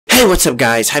Hey, what's up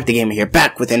guys, HypeTheGamer here,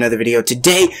 back with another video.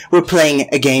 Today, we're playing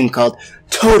a game called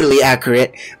Totally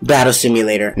Accurate Battle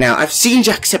Simulator. Now, I've seen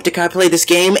Jacksepticeye play this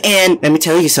game, and let me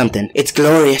tell you something. It's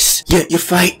glorious. You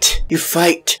fight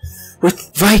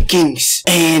with Vikings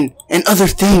and other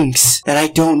things that I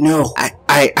don't know.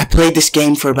 I played this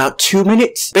game for about 2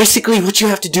 minutes. Basically, what you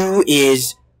have to do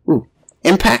is,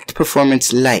 impact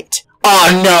performance light.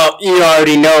 Oh no, you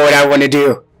already know what I want to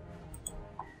do.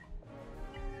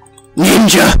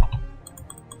 Ninja!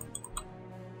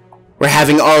 We're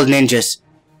having all ninjas.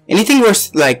 Anything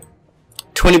worth like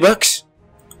 20 bucks?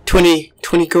 20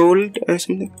 gold or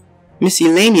something?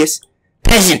 Miscellaneous.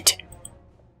 Peasant!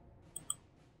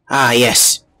 Ah,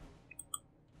 yes.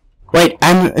 Wait,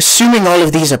 I'm assuming all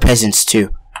of these are peasants too.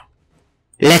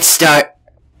 Let's start.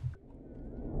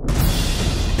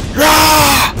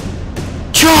 Rah!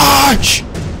 Charge!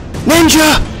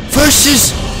 Ninja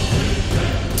versus...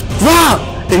 Wow!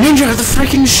 The ninja are the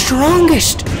freaking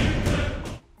strongest!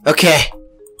 Okay.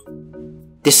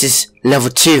 This is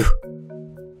level 2.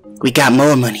 We got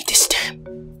more money this time.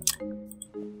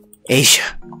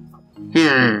 Asia.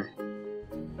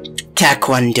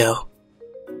 Taekwondo.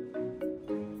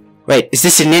 Wait, is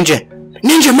this a ninja?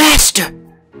 Ninja Master!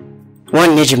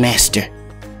 One Ninja Master.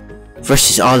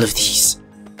 Versus all of these.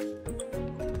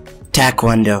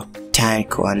 Taekwondo.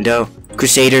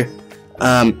 Crusader.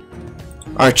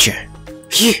 Archer.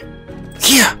 Here.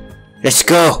 Let's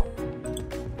go.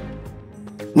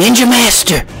 Ninja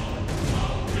Master.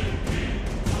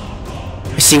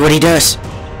 Let's see what he does.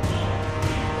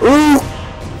 Ooh.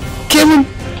 Kill him.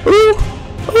 Ooh.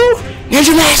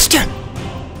 Ninja Master.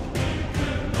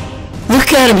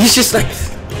 Look at him. He's just like...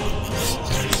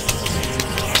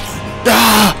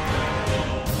 Ah.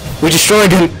 We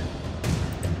destroyed him.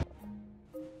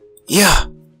 Yeah.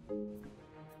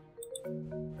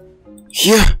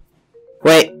 Here.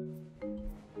 Wait.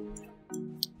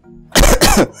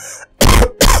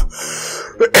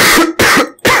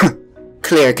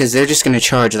 Clear, because they're just gonna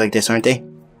charge like this, aren't they?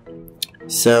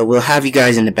 So we'll have you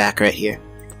guys in the back right here.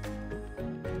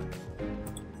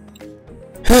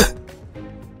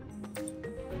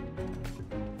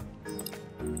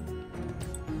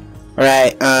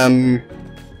 Alright,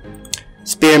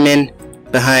 spearmen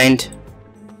behind. Here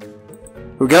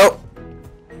we go.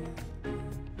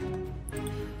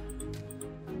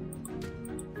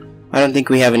 I don't think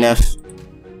we have enough.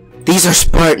 These are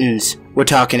Spartans we're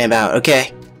talking about,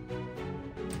 okay?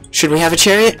 Should we have a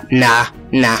chariot? Nah.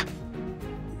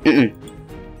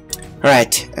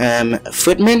 Alright,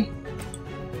 footmen?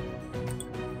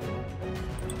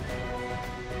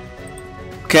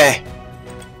 Okay.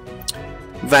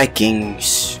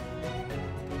 Vikings.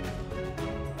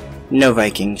 No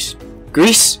Vikings.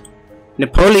 Greece?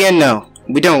 Napoleon? No.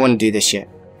 We don't want to do this yet.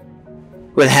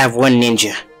 We'll have one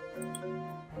ninja.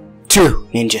 2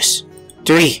 ninjas.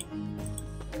 3.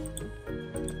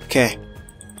 Okay.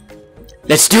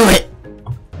 Let's do it!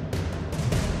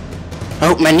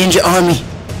 Oh, my ninja army.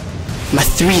 My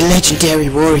 3 legendary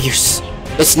warriors.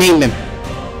 Let's name them.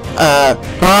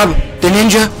 Bob the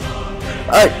ninja.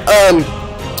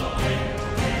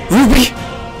 Ruby.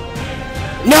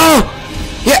 No!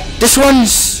 Yeah, this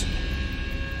one's...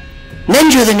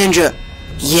 Ninja the ninja.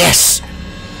 Yes.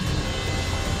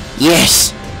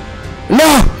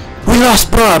 No! We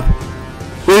lost Bob.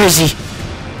 Where is he?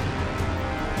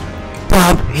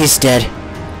 Bob, he's dead.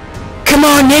 Come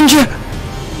on, ninja!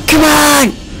 Come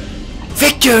on!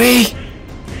 Victory!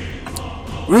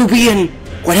 Ruby and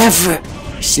whatever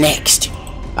is next.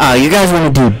 Oh, you guys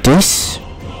want to do this?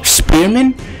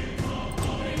 Spearman?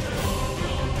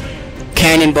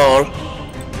 Cannonball.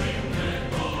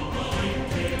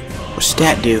 What's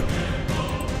that do?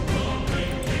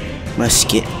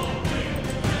 Musket.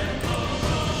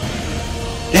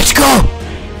 Let's go!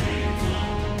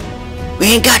 We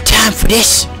ain't got time for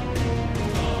this.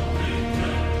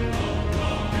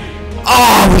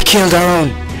 Oh, we killed our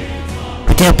own.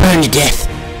 But they'll burn to death.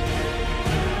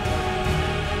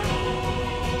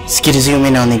 Let's get a zoom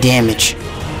in on the damage.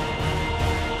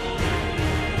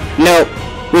 No,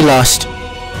 we lost.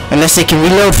 Unless they can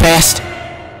reload fast.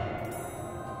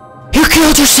 You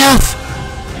killed yourself!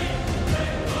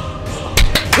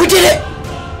 We did it!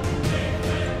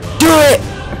 Do it!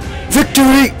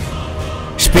 Victory!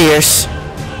 Spears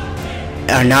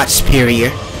are not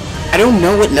superior. I don't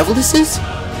know what level this is,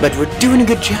 but we're doing a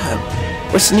good job.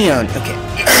 What's neon? Okay.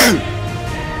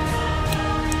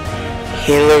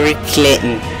 Hillary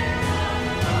Clinton.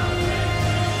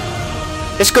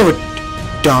 Let's go with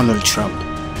Donald Trump.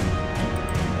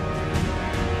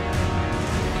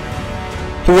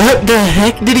 What the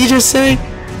heck did he just say?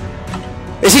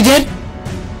 Is he dead?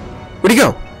 Where'd he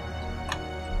go?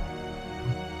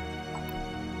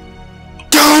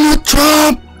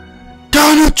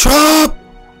 Donald Trump!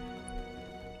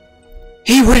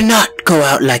 He would not go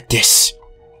out like this.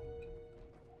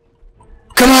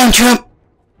 Come on, Trump!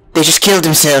 They just killed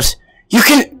themselves. You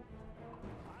can...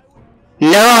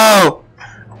 No!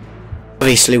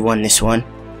 Obviously won this one.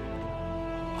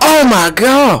 Oh my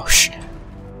gosh!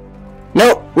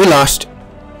 Nope, we lost.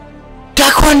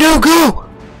 Taekwondo, go!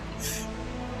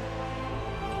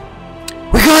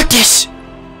 We got this!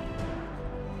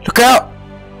 Look out!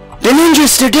 The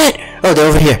ninjas, they're dead! Oh, they're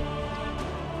over here.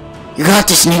 You got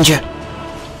this, ninja.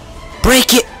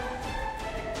 Break it!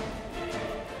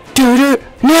 Dude,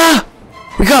 no!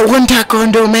 We got one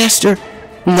Taekwondo master.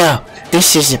 No,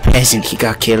 this is a peasant. He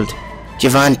got killed.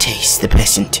 Javante's the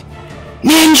peasant.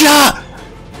 Ninja!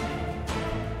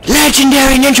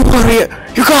 Legendary ninja warrior!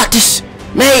 You got this!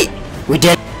 Mate! We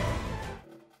did.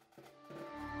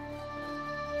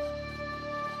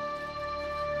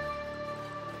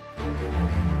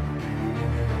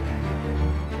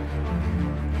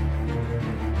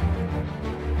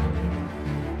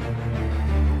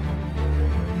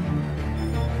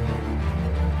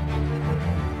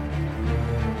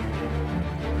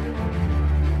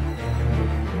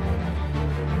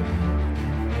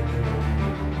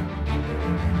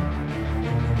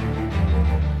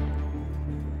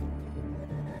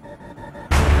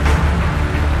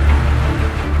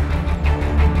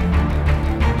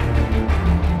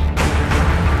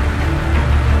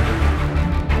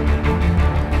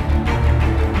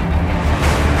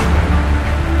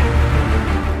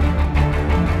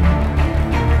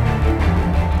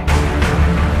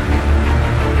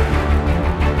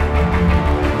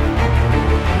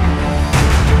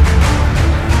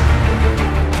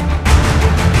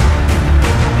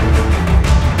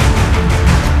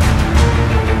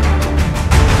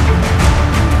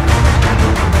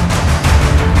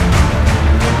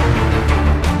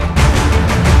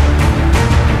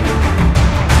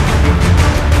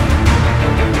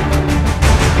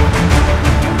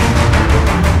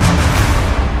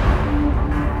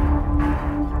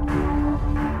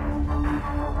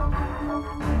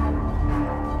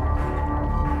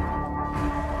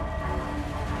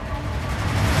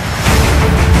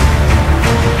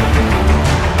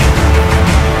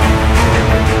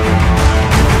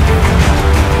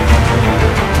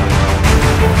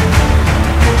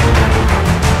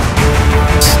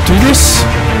 This?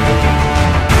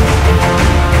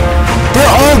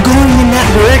 They're all going in that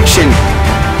direction.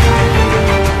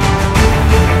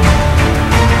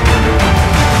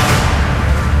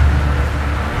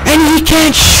 And he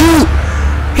can't shoot.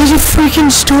 He's a freaking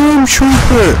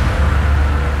stormtrooper.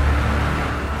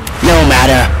 No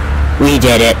matter. We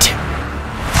did it.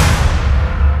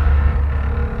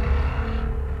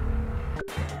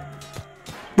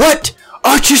 What?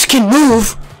 Archers can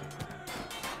move?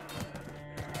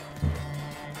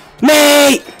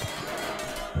 Mate!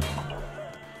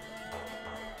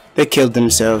 They killed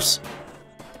themselves.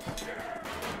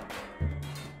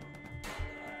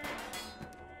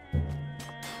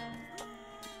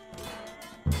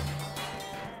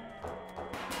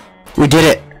 We did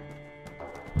it.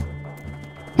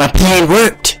 My plan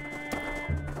worked.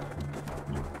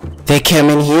 They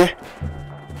come in here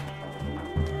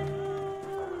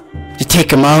to take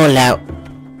them all out.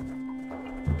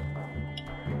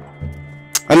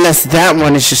 Unless that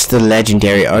one is just the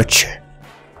legendary archer.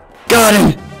 Got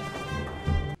him!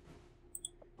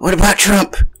 What about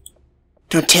Trump?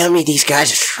 Don't tell me these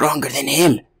guys are stronger than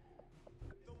him.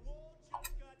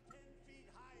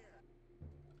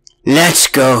 Let's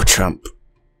go, Trump.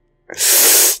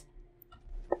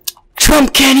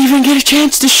 Trump can't even get a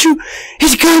chance to shoot.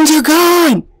 His guns are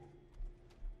gone.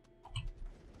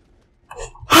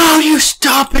 How do you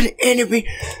stop an enemy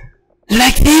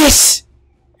like this?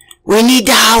 We need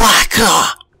the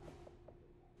Hawaka.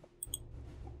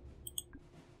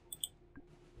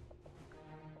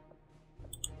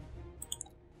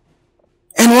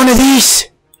 And one of these.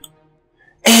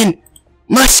 And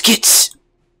muskets.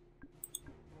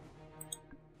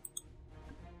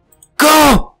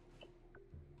 Go!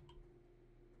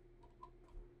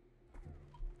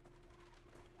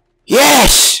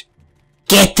 Yes!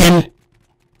 Get them.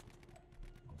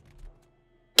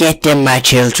 Get them, my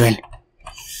children.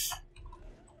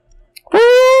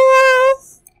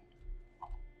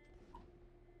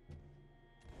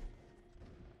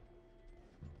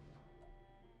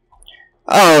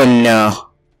 Oh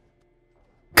no.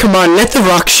 Come on, let the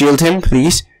rock shield him,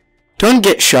 please. Don't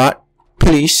get shot,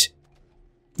 please.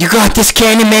 You got this,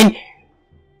 Candyman.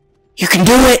 You can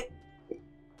do it.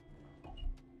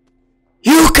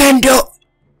 You can do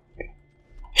it.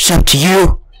 It's up to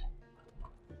you.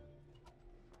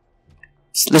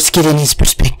 Let's get in his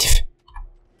perspective.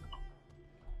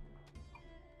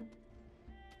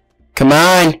 Come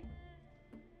on.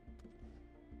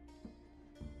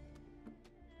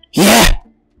 Yeah!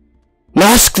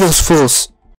 Mask those fools!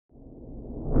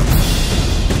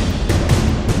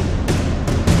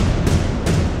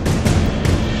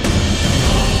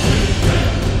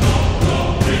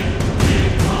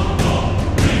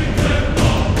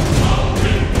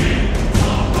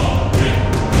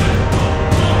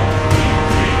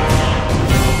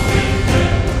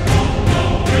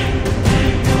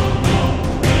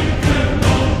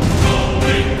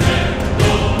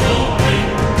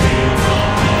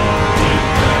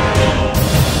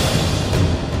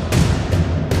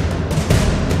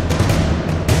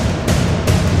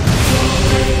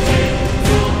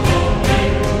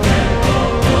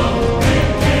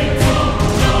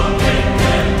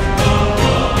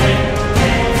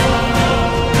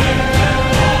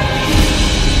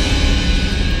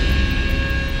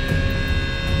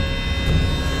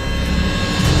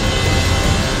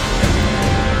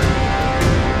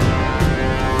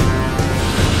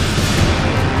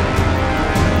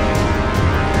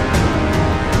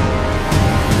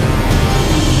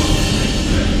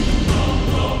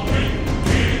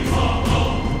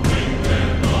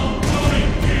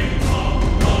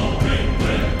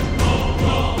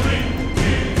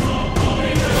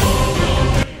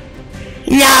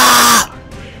 Yeah!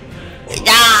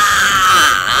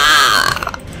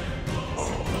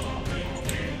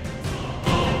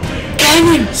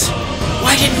 Cannons!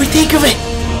 Why didn't we think of it?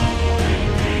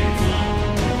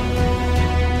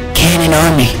 Cannon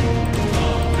army.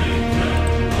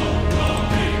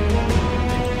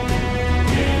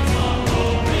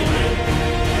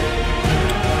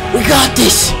 We got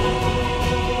this!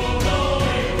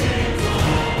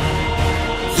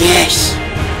 Yes!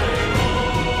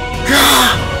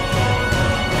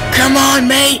 Come on,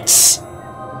 mates!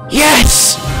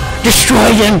 Yes!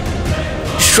 Destroy them!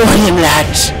 Destroy them,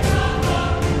 lads!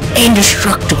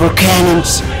 Indestructible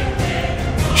cannons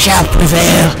shall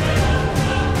prevail!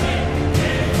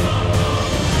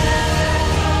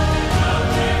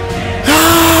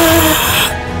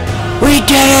 Ah! We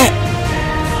did it!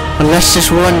 Unless this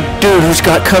one dude who's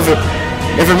got cover.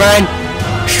 Never mind.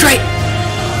 Straight!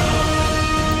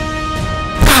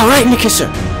 Pow! Right in the kisser!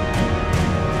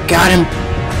 Got him!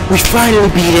 We finally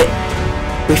beat it!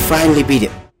 We finally beat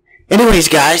it. Anyways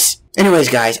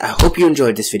guys, I hope you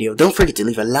enjoyed this video. Don't forget to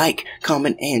leave a like,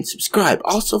 comment, and subscribe.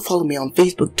 Also follow me on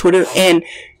Facebook, Twitter, and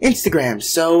Instagram.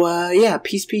 So, yeah,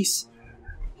 peace.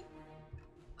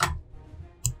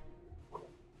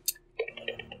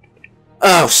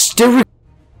 Oh, still